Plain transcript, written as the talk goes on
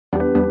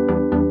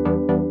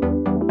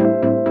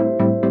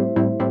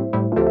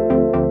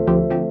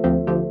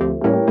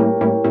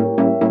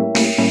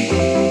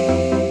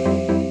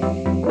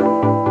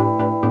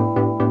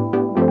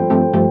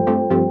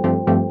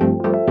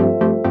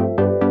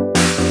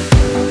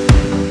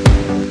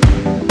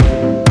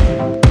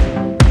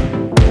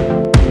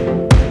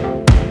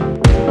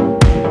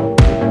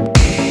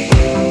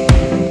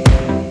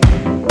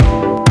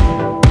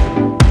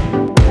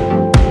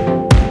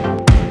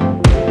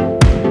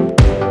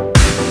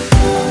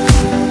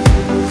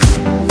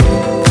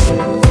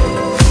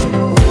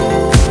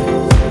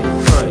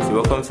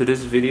to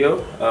this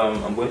video.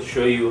 I'm going to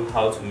show you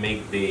how to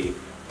make the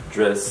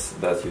dress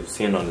that you've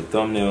seen on the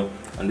thumbnail,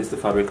 and this is the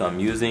fabric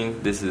I'm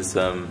using. This is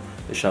a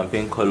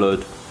champagne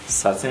colored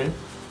satin.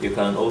 You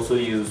can also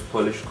use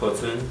polished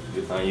cotton.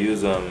 You can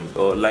use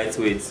or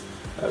lightweight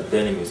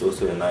denim is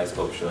also a nice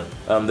option.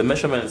 The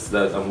measurements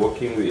that I'm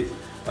working with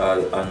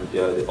are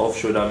the off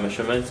shoulder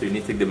measurement. So you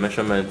need to take the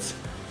measurements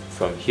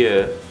from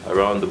here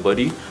around the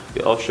body.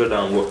 The off shoulder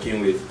I'm working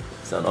with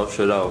is an off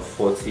shoulder of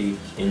 40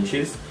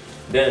 inches.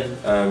 Then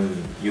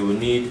you will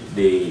need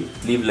the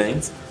sleeve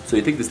length. So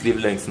you take the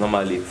sleeve length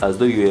normally as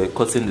though you were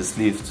cutting the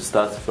sleeve to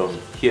start from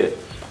here.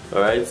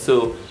 Alright,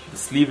 so the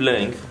sleeve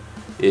length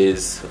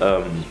is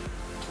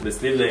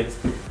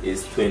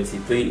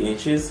 23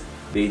 inches.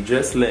 The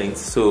dress length,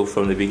 so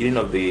from the beginning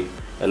of the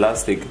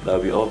elastic that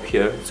will be up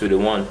here to the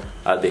one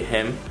at the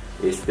hem,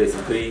 is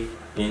 33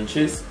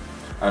 inches.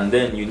 And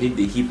then you need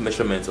the hip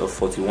measurement of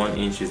 41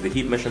 inches. The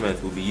hip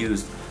measurement will be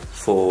used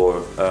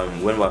for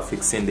when we're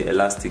fixing the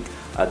elastic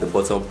at the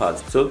bottom part.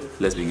 So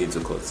let's begin to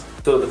cut.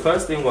 So the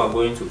first thing we're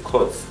going to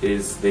cut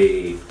is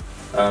the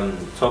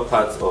top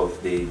part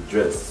of the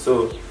dress.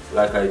 So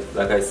like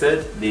I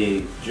said,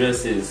 the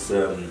dress is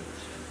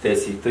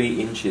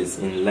 33 inches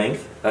in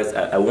length.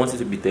 I want it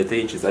to be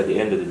 30 inches at the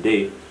end of the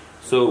day.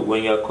 So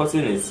when you're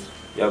cutting it,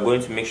 you're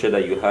going to make sure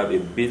that you have a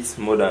bit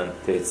more than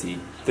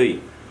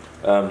 33.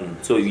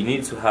 So you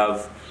need to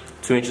have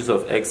 2 inches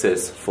of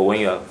excess for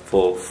when you're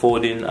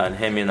folding and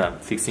hemming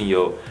and fixing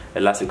your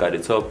elastic at the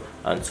top,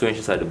 and 2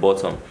 inches at the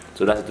bottom.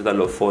 So that's a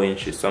total of 4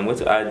 inches. So I'm going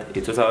to add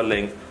a total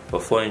length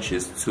of 4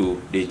 inches to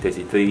the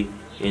 33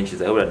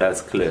 inches. I hope that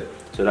that's clear.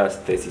 So that's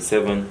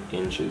 37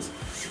 inches.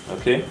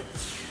 Okay.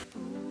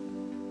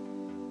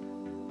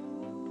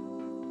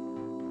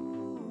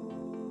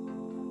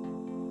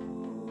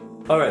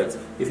 Alright,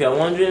 if you're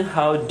wondering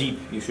how deep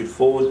you should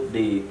fold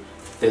the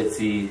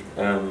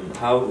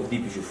how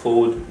deep you should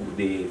fold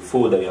the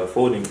fold that you are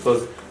folding,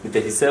 because the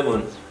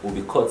 37 will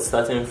be cut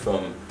starting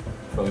from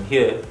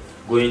here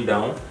going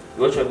down.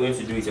 What you're going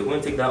to do is you're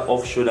going to take that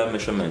off shoulder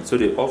measurement. So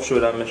the off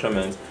shoulder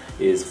measurement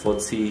is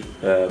 40,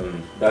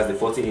 that's the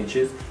 40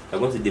 inches.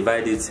 You're going to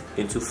divide it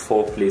into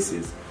 4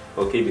 places,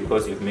 okay,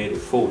 because you've made a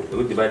fold. You're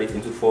going to divide it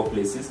into 4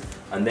 places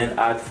and then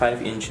add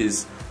 5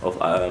 inches of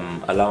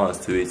allowance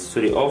to it. So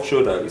the off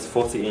shoulder is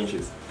 40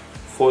 inches.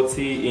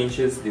 40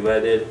 inches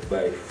divided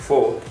by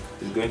 4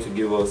 is going to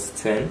give us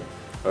 10.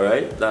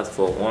 Alright, that's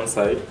for one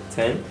side,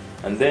 10.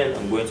 And then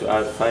I'm going to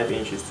add 5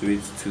 inches to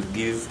it to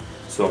give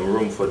some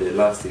room for the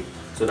elastic.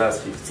 So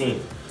that's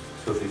 15.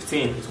 So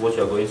 15 is what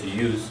you're going to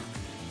use.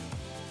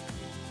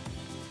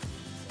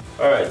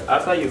 Alright,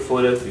 after you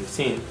folded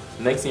 15,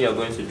 the next thing you're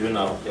going to do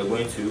now, you're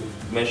going to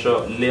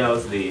lay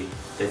out the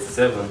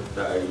 37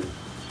 that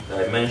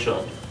I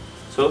mentioned.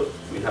 So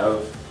we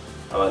have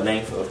our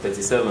length of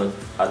 37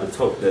 at the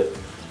top there.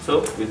 So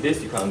with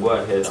this you can go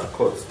ahead and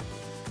cut.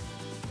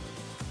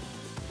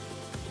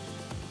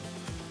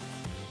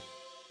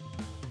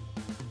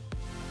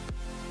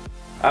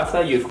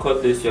 After you've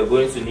cut this, you're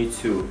going to need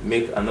to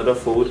make another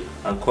fold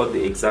and cut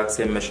the exact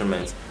same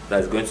measurement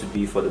that is going to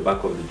be for the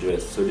back of the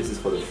dress. So this is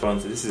for the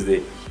front. So this is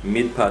the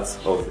mid part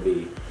of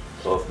the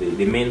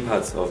main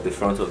part of the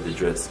front of the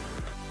dress.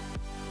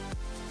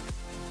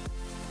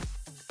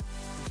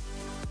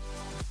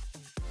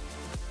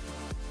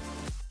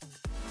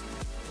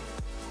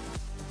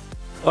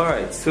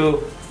 Alright, so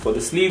for the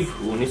sleeve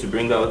we'll need to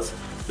bring out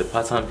the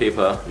pattern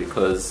paper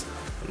because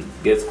it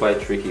gets quite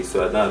tricky,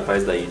 so I don't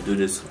advise that you do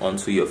this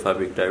onto your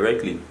fabric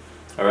directly.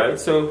 Alright,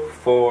 so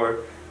for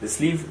the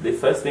sleeve, the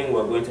first thing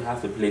we're going to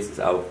have to place is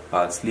our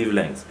sleeve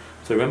length.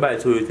 So remember I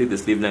told you to take the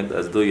sleeve length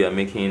as though you are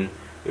making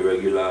a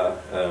regular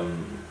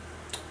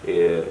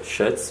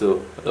shirt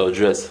or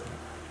dress.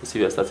 You see,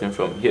 we are starting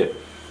from here.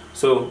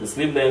 So the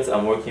sleeve length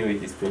I'm working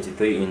with is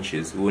 23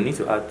 inches. We will need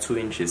to add 2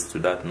 inches to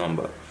that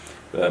number.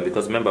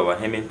 Because remember we're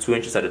hemming 2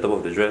 inches at the top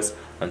of the dress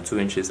and 2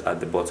 inches at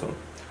the bottom.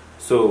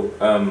 So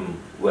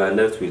we are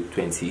left with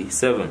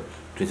 27.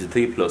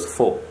 23 plus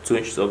 4, 2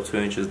 inches up, 2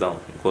 inches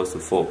down equals to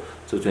 4.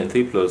 So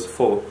 23 plus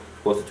 4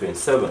 equals to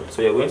 27.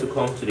 So you're going to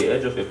come to the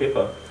edge of your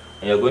paper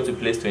and you're going to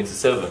place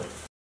 27.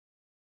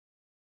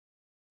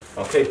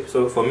 Okay,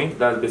 so for me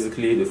that's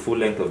basically the full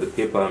length of the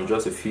paper. I'm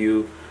just a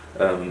few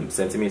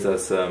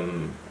centimeters,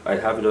 I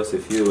have just a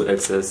few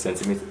excess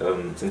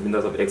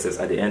centimeters of excess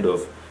at the end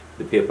of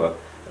the paper.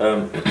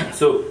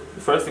 So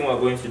the first thing we're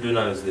going to do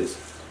now is this.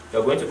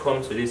 You're going to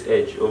come to this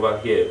edge over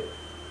here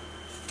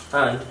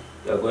and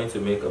you're going to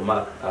make a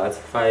mark at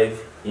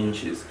 5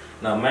 inches.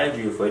 Now mind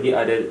you, you've already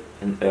added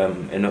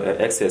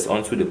excess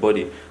onto the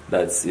body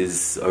that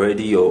is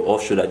already your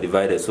off shoulder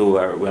divided,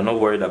 so we're not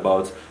worried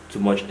about too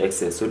much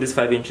excess. So this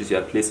 5 inches you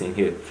are placing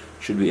here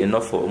should be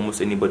enough for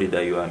almost anybody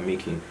that you are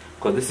making,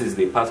 because this is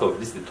the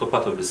top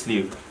part of the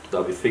sleeve that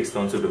will be fixed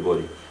onto the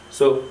body.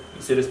 So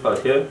you see this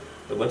part here,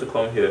 you're going to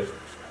come here,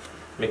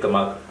 make a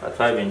mark at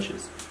 5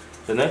 inches.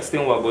 The next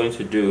thing we're going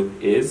to do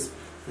is,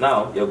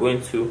 now you're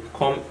going to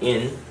come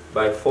in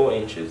by 4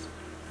 inches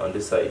on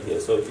this side here.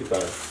 So if you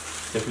can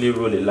simply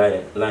roll a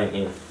line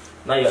in.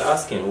 Now you're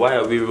asking, why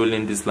are we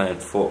rolling this line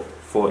for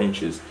 4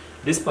 inches.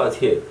 This part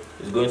here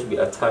is going to be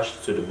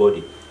attached to the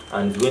body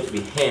and it's going to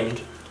be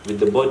hemmed with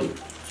the body.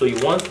 So you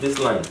want this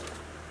line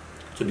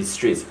to be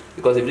straight,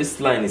 because if this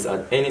line is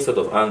at any sort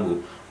of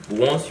angle,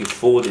 once you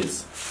fold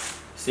this,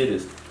 see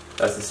this,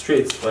 as it's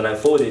straight, when I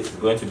fold it, it's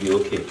going to be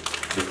okay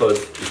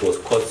because it was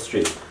cut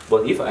straight.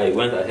 But if I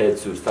went ahead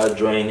to start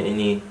drawing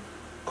any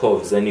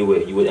curves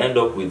anywhere, you would end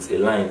up with a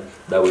line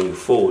that when you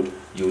fold,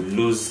 you would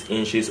lose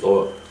inches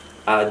or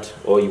add,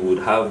 or you would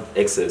have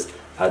excess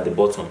at the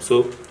bottom.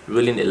 So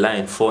rolling a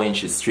line 4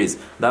 inches straight,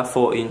 that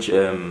 4 inches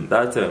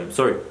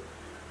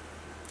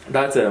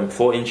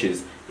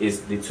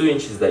is the 2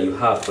 inches that you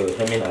have for your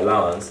hemming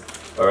allowance.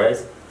 All right,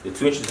 the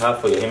 2 inches you have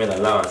for your hemming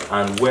allowance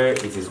and where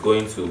it is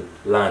going to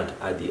land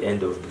at the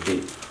end of the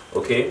day,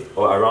 okay,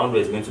 or around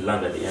where it's going to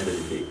land at the end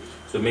of the day.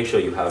 So make sure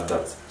you have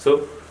that. So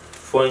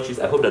 4 inches,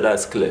 I hope that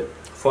that's clear.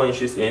 4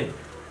 inches in,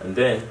 and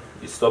then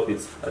you stop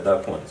it at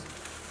that point.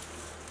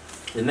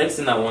 The next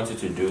thing I want you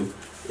to do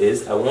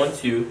is I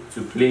want you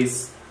to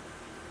place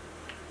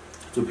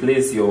the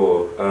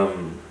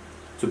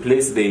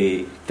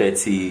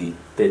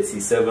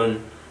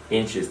 37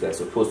 inches that's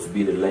supposed to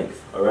be the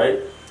length. All right,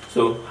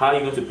 so how are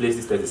you going to place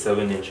this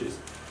 37 inches?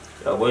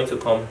 You are going to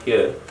come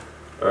here,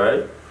 all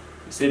right,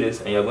 you see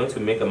this, and you're going to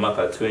make a mark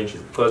at 2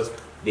 inches, because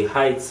the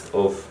height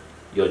of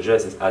your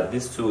dress is at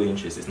this 2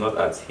 inches, it's not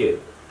at here.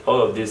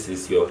 All of this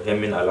is your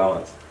hemming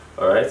allowance.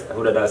 All right, I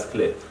hope that that's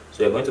clear.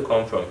 So you're going to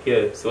come from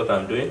here, see what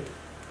I'm doing,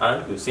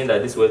 and we've seen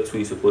that this is where 2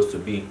 is supposed to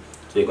be.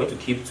 So you're going to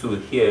keep 2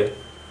 here,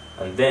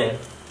 and then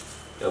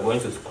you're going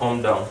to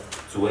come down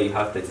to where you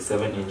have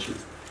 37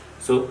 inches.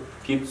 So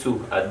keep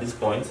 2 at this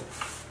point,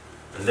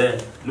 and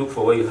then look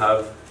for where you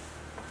have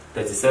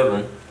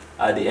 37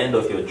 at the end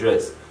of your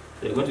dress. So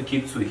you're going to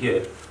keep 2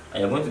 here,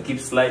 and you're going to keep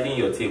sliding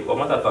your tape. Or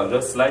matter of fact,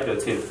 just slide your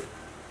tape.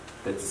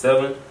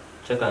 37,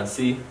 check and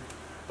see.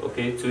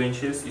 Okay, 2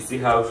 inches. You still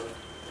have,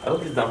 I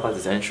hope this down part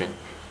is entering.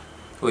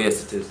 Oh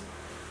yes, it is.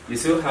 You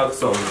still have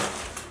some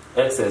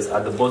excess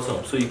at the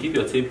bottom, so you keep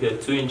your tape here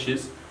 2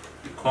 inches,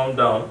 you come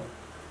down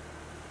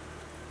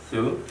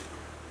to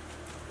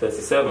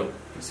 37.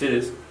 You see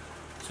this?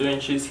 2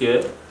 inches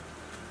here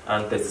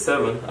and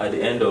 37 at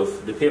the end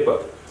of the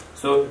paper.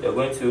 So you're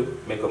going to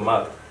make a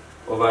mark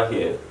over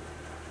here,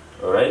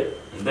 alright,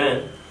 and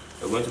then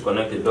you're going to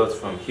connect the dots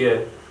from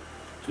here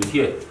to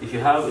here. If you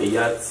have a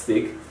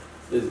yardstick,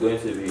 this is going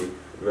to be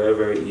very,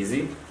 very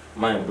easy.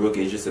 Mine broke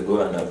ages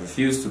ago and I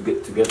refused to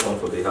get one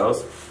for the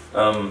house.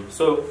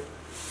 So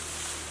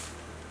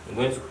I'm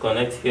going to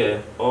connect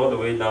here all the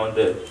way down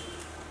there.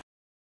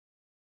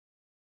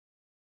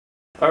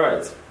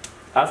 Alright,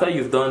 after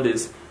you've done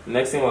this, the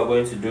next thing we're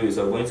going to do is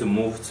we're going to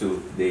move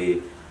to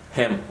the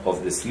hem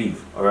of the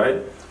sleeve.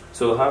 Alright,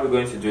 so how are we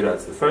going to do that?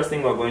 The first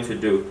thing we're going to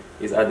do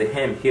is at the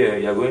hem here,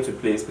 you're going to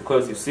place,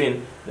 because you've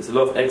seen there's a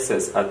lot of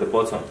excess at the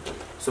bottom.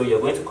 So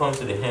you're going to come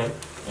to the hem,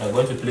 and you're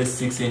going to place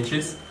 6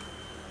 inches.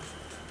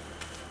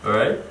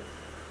 Alright,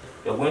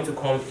 you're going to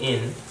come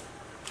in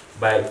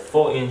by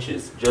 4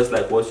 inches, just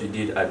like what you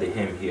did at the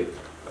hem here.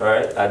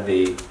 Alright, at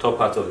the top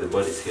part of the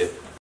bodice here.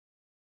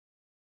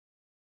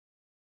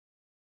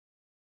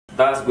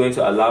 That's going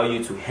to allow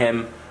you to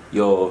hem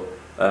your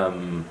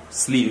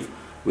sleeve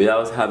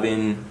without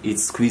having it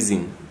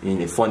squeezing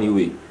in a funny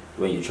way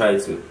when you try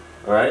to.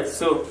 Alright,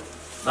 so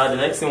now the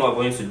next thing we're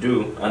going to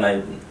do, and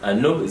I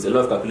know it's a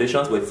lot of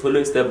calculations, but if you follow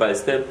it step by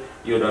step,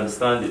 you would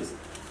understand this.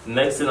 The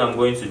next thing I'm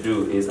going to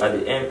do is at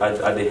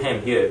the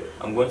hem here,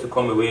 I'm going to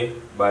come away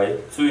by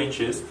 2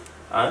 inches,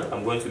 and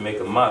I'm going to make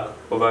a mark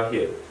over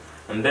here,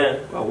 and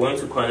then we're going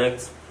to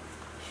connect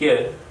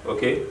here,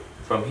 okay,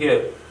 from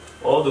here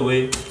all the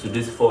way to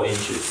this 4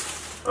 inches.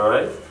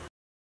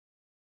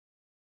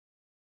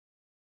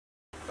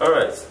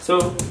 Alright,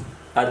 so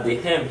at the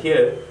hem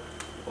here,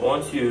 I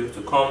want you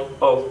to come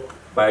up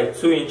by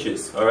 2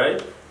 inches.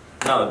 Alright,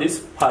 now this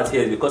part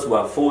here, because we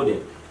are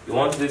folding, you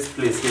want this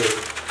place here to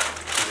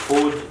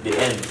fold the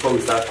end before we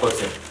start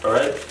cutting.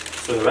 Alright,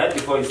 so right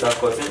before you start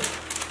cutting,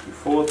 you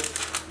fold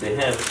the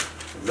hem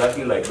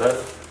exactly like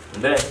that,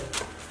 and then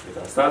you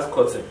can start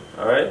cutting.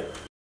 Alright,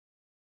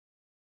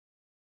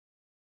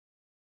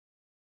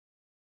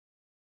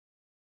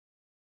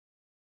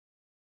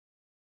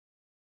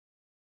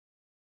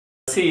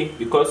 see,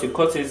 because you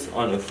cut it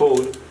on a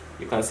fold,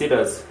 you can see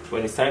that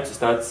when it's time to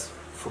start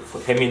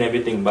hemming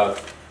everything back,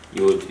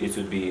 it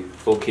would be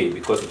okay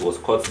because it was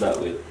cut that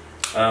way.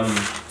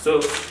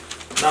 So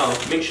now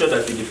make sure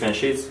that you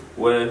differentiate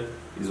where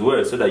is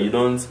where, so that you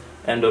don't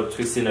end up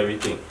twisting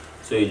everything.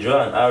 So you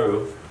draw an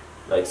arrow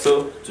like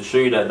so to show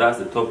you that that's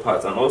the top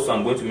part, and also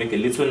I'm going to make a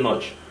little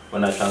notch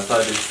when I transfer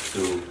this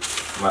to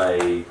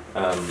my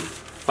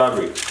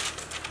fabric.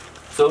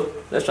 So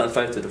let's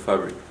transfer it to the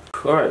fabric.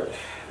 Alright,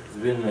 it's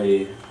been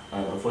an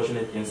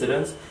unfortunate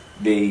incident.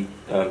 The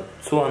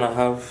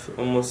 2.5,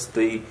 almost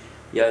 3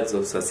 yards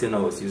of satin I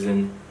was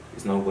using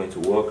is not going to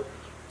work,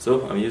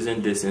 so I'm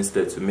using this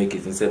instead to make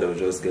it, instead of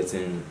just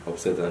getting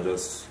upset and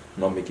just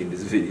not making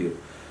this video.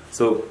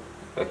 So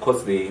I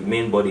cut the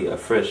main body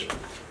afresh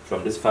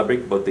from this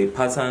fabric, but the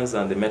patterns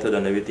and the method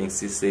and everything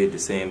still stay the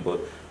same. But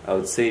I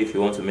would say if you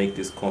want to make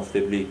this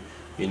comfortably,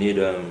 you need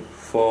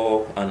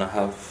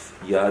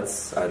 4.5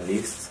 yards at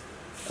least,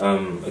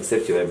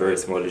 except you're a very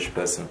smallish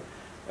person.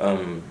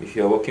 If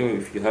you're working,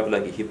 if you have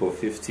like a hip of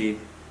 50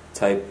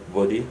 type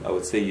body, I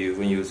would say you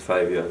even use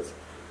 5 yards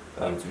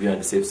to be on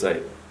the safe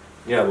side.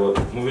 Yeah,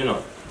 but moving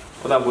on.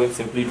 What I'm going to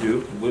simply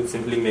do, I'm going to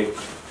simply make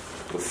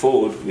a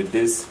fold with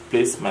this,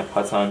 place my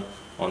pattern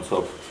on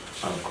top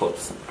and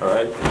cut.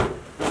 Alright.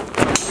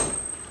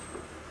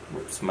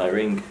 Oops, my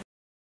ring.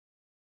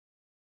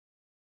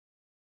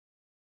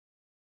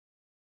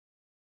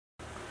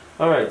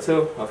 Alright,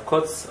 so I've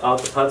cut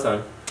out the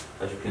pattern.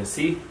 As you can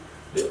see,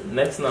 the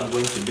next thing I'm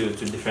going to do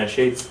to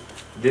differentiate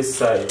this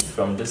side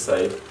from this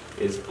side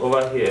is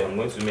over here. I'm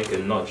going to make a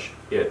notch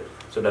here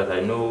so that I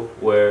know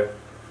where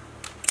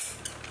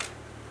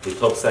the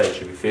top side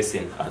should be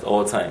facing at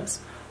all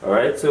times.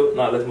 Alright, so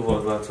now let's move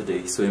over to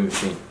the sewing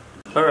machine.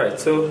 Alright,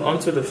 so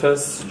onto the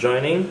first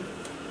joining.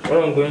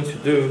 What I'm going to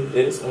do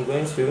is I'm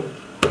going to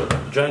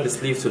join the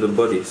sleeve to the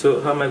body. So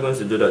how am I going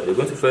to do that? You're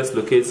going to first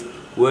locate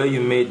where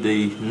you made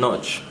the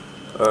notch.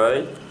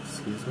 Alright,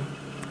 excuse me.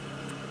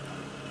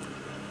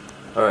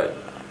 Alright,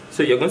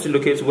 so you're going to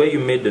locate where you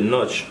made the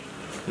notch,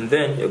 and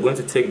then you're going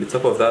to take the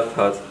top of that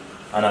part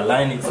and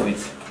align it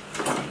with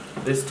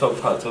this top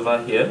part over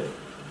here,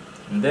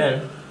 and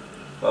then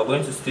we're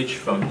going to stitch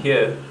from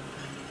here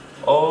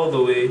all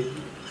the way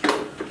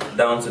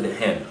down to the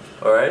hem.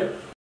 Alright?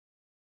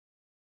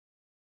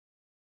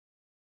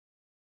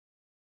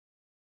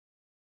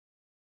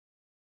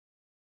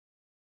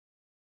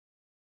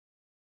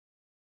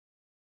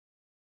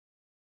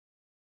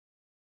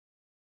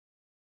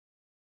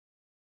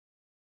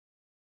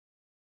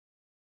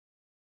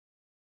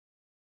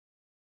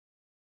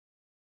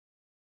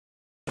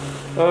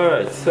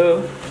 Alright,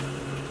 so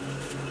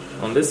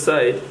on this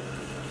side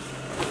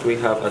we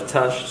have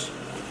attached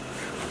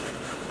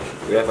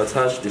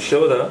the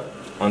shoulder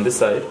on this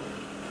side.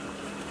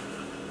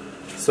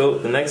 So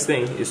the next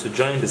thing is to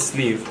join the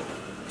sleeve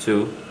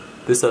to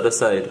this other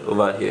side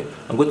over here.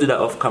 I'm going to do that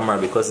off camera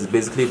because it's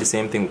basically the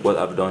same thing what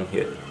I've done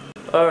here.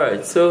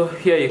 Alright, so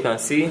here you can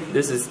see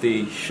this is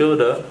the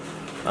shoulder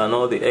and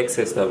all the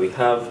excess that we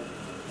have.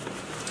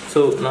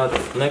 So now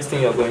the next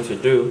thing you're going to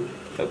do,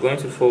 you're going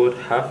to fold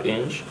 1/2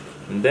 inch,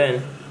 and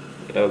then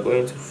you're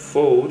going to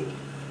fold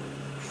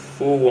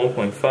full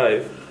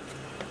 1.5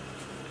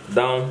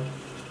 down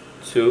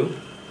to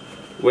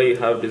where you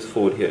have this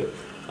fold here,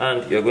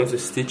 and you're going to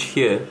stitch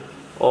here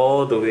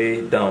all the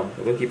way down.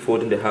 You're going to keep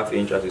folding the 1/2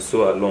 inch as you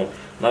sew along.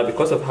 Now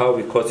because of how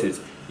we cut it,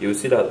 you'll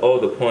see that all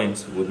the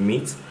points would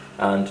meet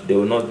and there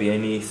will not be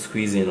any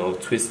squeezing or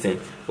twisting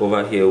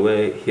over here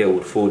where here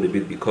would fold a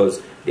bit,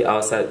 because the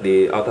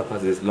outer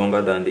part is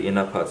longer than the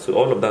inner part. So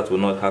all of that will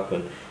not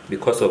happen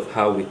because of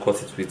how we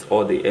cut it with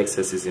all the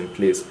excesses in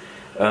place.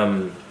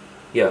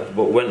 Yeah,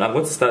 but when I'm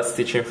going to start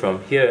stitching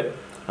from here,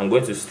 I'm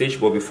going to stitch,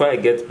 but before I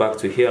get back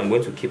to here, I'm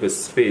going to keep a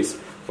space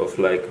of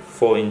like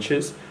 4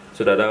 inches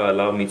so that will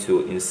allow me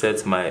to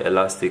insert my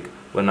elastic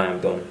when I am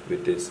done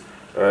with this.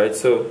 Alright,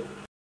 so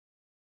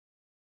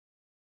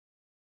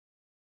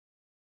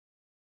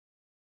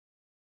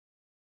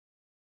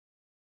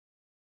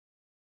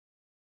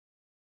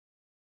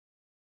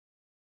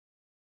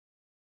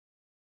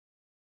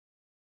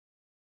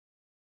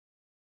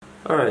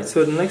alright,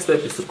 so the next step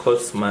is to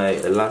cut my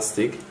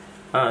elastic,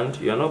 and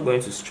you're not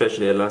going to stretch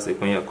the elastic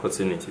when you're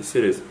cutting it. You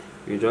see this?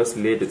 You just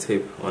lay the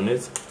tape on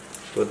it,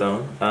 go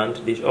down, and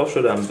the off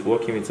shoulder I'm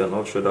working with an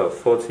off shoulder of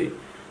 40.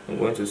 I'm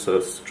going to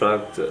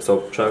subtract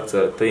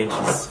 3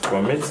 inches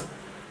from it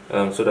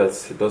so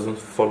that it doesn't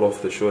fall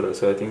off the shoulder.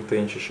 So I think 3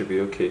 inches should be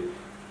okay,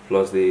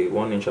 plus the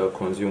 1 inch I'll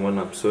consume when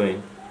I'm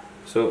sewing.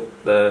 So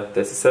the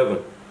 37.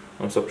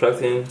 I'm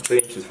subtracting 3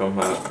 inches from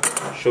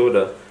her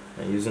shoulder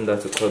and using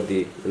that to cut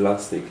the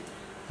elastic.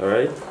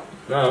 Alright,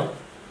 now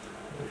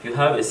if you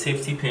have a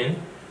safety pin,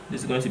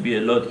 this is going to be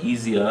a lot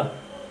easier,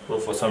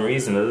 but for some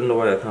reason I don't know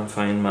why I can't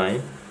find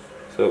mine.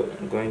 So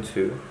I'm going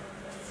to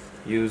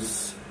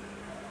use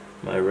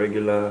my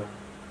regular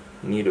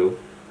needle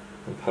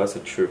and pass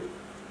it through.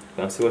 You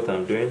can see what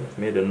I'm doing. I've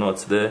made a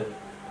knot there,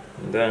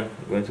 and then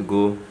I'm going to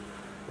go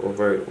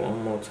over it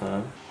one more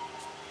time,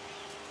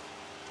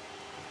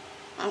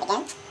 and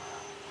again,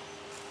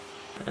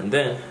 and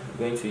then I'm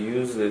going to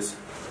use this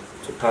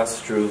to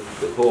pass through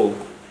the hole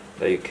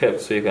that you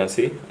kept. So you can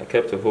see I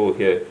kept a hole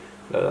here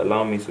that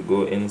allow me to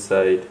go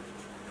inside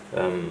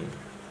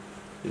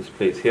this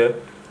place here,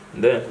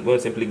 and then I'm going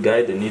to simply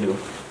guide the needle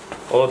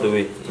all the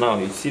way. Now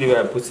you see the way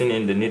I'm putting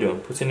in the needle.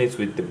 I'm putting it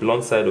with the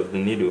blunt side of the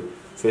needle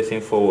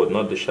facing forward,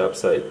 not the sharp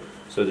side.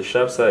 So the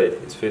sharp side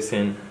is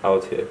facing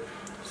out here.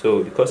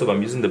 So because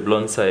I'm using the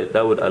blunt side,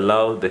 that would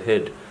allow the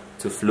head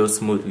to flow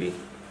smoothly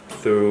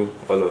through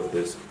all of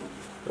this.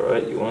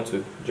 Alright, you want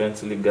to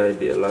gently guide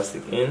the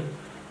elastic in,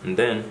 and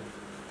then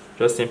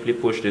just simply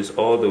push this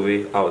all the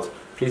way out.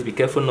 Please be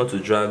careful not to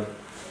drag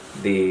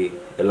the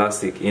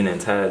elastic in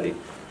entirely.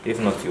 If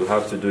not, you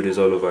have to do this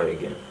all over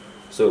again.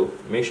 So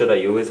make sure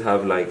that you always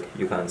have, like,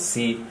 you can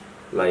see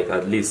like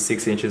at least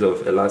 6 inches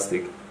of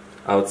elastic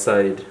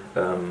outside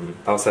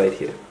outside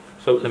here.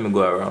 So let me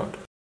go around.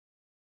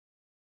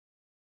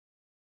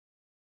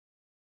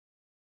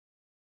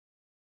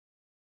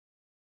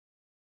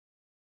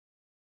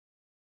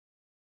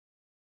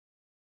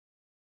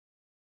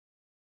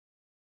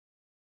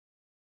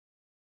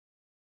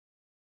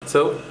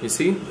 So you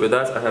see, with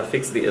that I have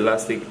fixed the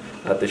elastic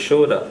at the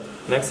shoulder.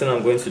 Next thing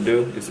I'm going to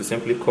do is to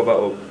simply cover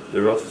up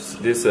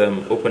this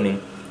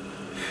opening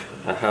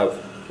I have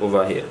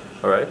over here.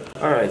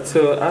 Alright,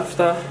 so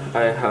after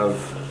I have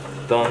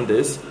done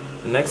this,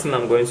 the next thing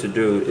I'm going to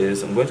do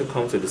is I'm going to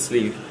come to the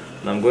sleeve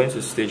and I'm going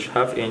to stitch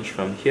 1/2 inch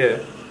from here,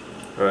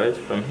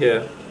 from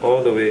here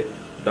all the way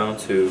down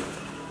to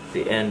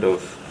the end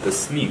of the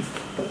sleeve.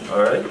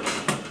 Alright.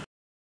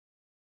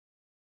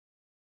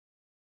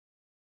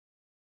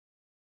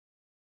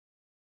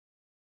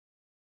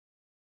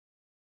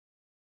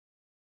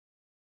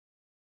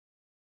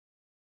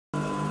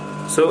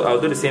 So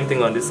I'll do the same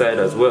thing on this side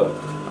as well.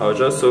 I'll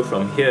just sew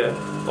from here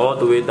all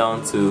the way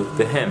down to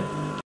the hem.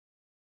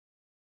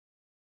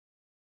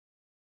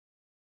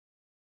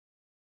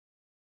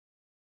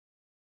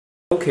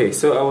 Okay,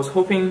 so I was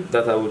hoping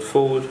that I would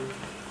fold,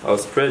 I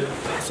was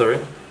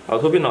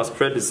hoping I'll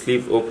spread the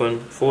sleeve open,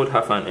 fold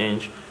 1/2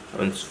 inch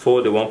and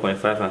fold the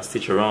 1.5 and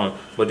stitch around,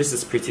 but this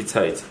is pretty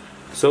tight.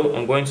 So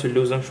I'm going to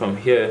loosen from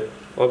here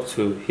up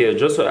to here,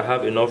 just so I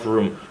have enough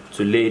room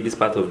to lay this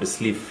part of the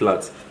sleeve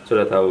flat, so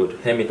that I would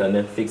hem it and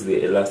then fix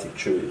the elastic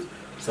through it.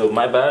 So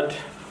my bad,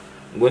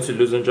 I'm going to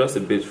loosen just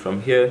a bit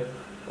from here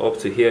up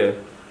to here,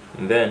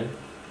 and then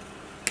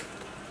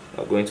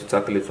I'm going to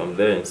tackle it from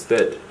there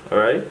instead.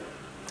 Alright,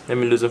 let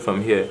me loosen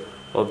from here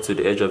up to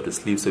the edge of the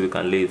sleeve so we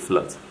can lay it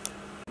flat.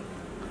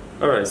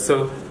 Alright,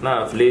 so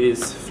now I've laid it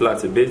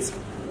flat a bit.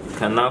 You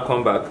can now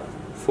come back,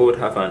 fold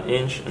 1/2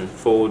 inch and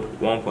fold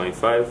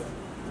 1.5,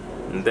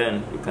 and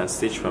then we can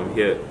stitch from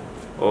here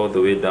all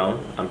the way down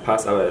and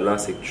pass our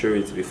elastic through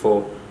it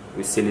before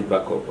we seal it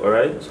back up.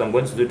 Alright, so I'm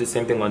going to do the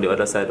same thing on the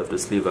other side of the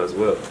sleeve as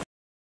well.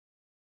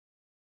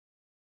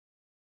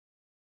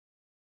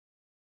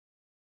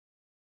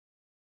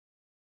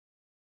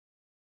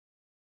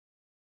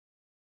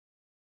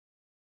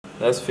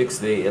 Let's fix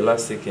the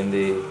elastic in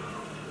the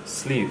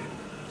sleeve.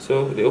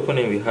 So the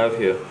opening we have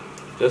here,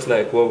 just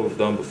like what we've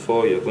done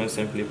before, you're going to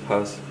simply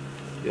pass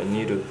your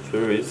needle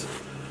through it.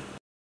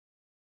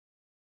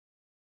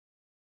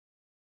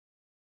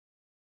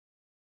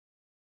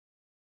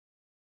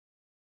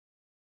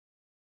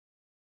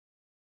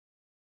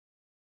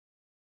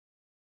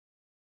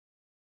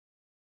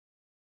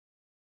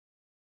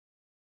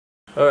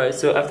 Alright,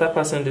 so after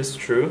passing this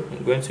through,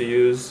 I'm going to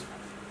use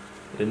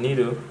the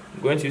needle.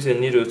 I'm going to use a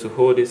needle to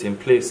hold this in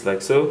place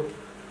like so,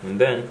 and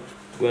then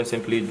I'm going to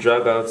simply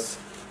drag out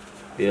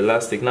the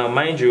elastic. Now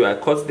mind you, I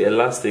cut the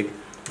elastic,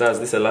 that's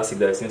this elastic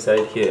that's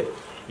inside here,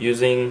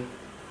 using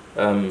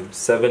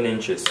 7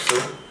 inches. So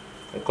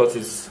I cut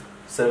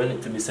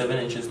it to be 7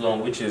 inches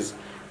long, which is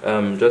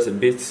just a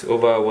bit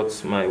over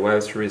what my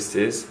wife's wrist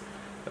is.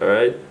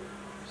 Alright,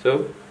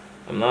 so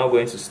I'm now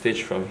going to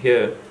stitch from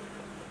here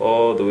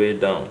all the way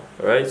down.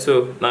 Alright,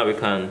 so now we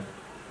can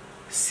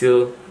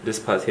seal this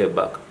part here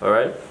back.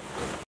 Alright,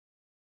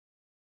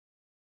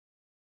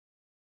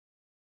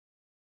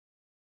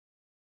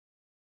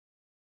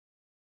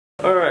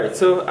 alright,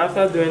 so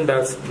after doing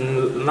that,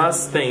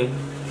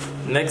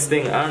 next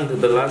thing and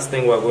the last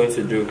thing we're going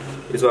to do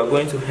is we're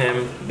going to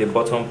hem the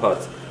bottom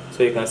part.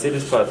 So you can see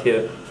this part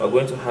here, we're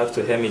going to have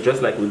to hem it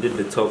just like we did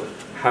the top,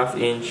 1/2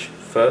 inch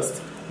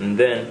first and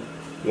then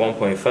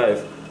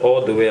 1.5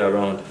 all the way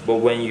around. But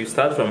when you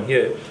start from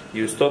here,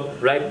 you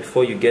stop right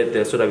before you get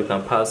there so that we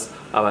can pass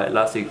our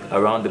elastic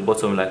around the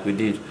bottom like we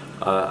did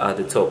at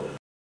the top.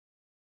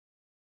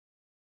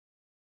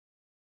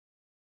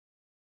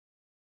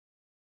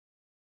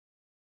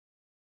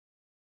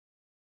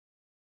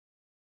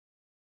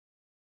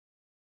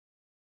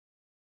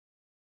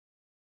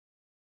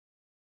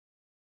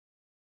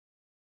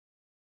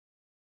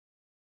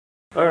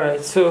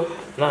 Alright, so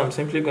now I'm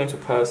simply going to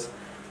pass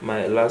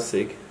my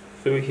elastic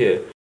through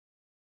here.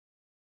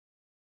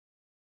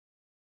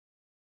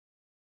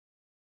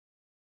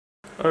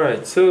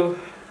 Alright, so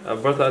I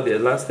brought out the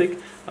elastic.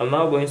 I'm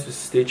now going to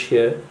stitch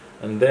here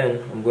and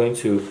then I'm going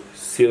to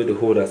seal the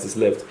hole that is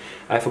left.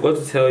 I forgot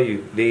to tell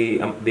you,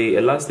 the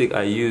elastic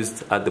I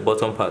used at the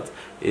bottom part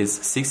is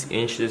 6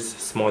 inches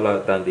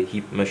smaller than the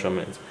hip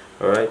measurement.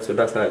 Alright, so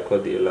that's how I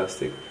cut the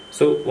elastic.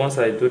 So once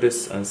I do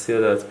this and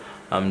seal that,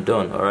 I'm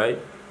done. Alright,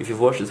 if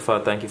you've watched this far,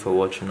 thank you for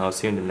watching. I'll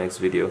see you in the next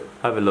video.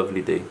 Have a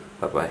lovely day.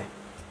 Bye bye.